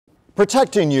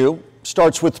Protecting you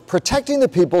starts with protecting the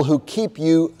people who keep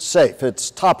you safe.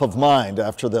 It's top of mind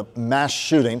after the mass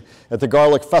shooting at the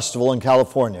Garlic Festival in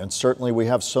California. And certainly we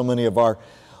have so many of our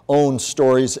own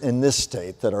stories in this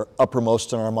state that are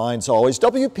uppermost in our minds always.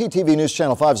 WPTV News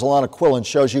Channel 5's Alana Quillen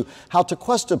shows you how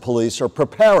Tequesta police are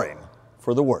preparing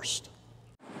for the worst.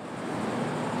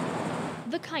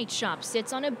 The kite shop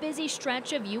sits on a busy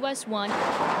stretch of US 1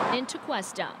 in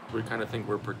Tequesta. We kind of think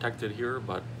we're protected here,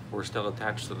 but we're still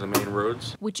attached to the main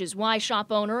roads. Which is why shop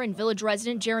owner and village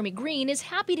resident Jeremy Green is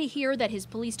happy to hear that his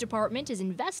police department is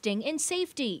investing in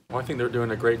safety. Well, I think they're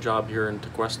doing a great job here in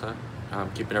Tequesta,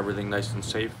 keeping everything nice and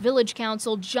safe. Village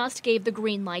Council just gave the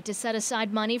green light to set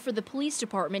aside money for the police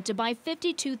department to buy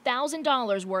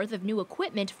 $52,000 worth of new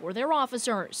equipment for their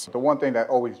officers. The one thing that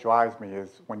always drives me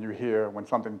is when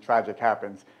something tragic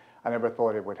happens. I never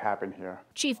thought it would happen here.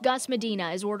 Chief Gus Medina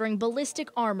is ordering ballistic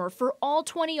armor for all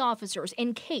 20 officers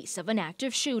in case of an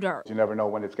active shooter. You never know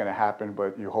when it's going to happen,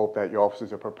 but you hope that your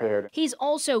officers are prepared. He's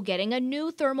also getting a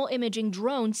new thermal imaging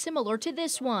drone similar to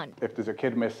this one. If there's a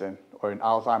kid missing or an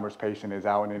Alzheimer's patient is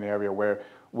out in an area where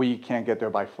we can't get there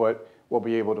by foot, we'll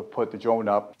be able to put the drone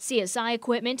up. CSI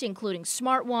equipment, including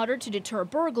smart water to deter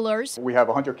burglars. We have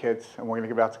 100 kits, and we're going to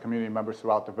give it out to community members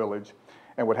throughout the village.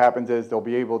 And what happens is they'll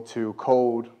be able to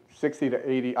code 60 to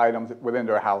 80 items within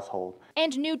their household.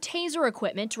 And new taser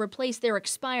equipment to replace their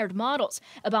expired models.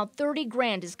 About 30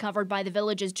 grand is covered by the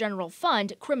village's general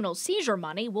fund. Criminal seizure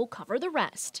money will cover the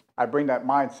rest. I bring that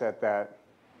mindset that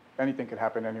anything could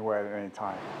happen anywhere at any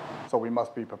time. So we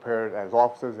must be prepared as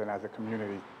officers and as a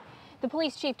community. The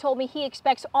police chief told me he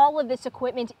expects all of this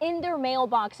equipment in their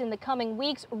mailbox in the coming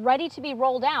weeks, ready to be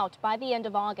rolled out by the end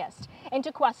of August. In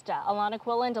Tequesta, Alana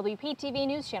Quillen, WPTV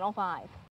News Channel 5.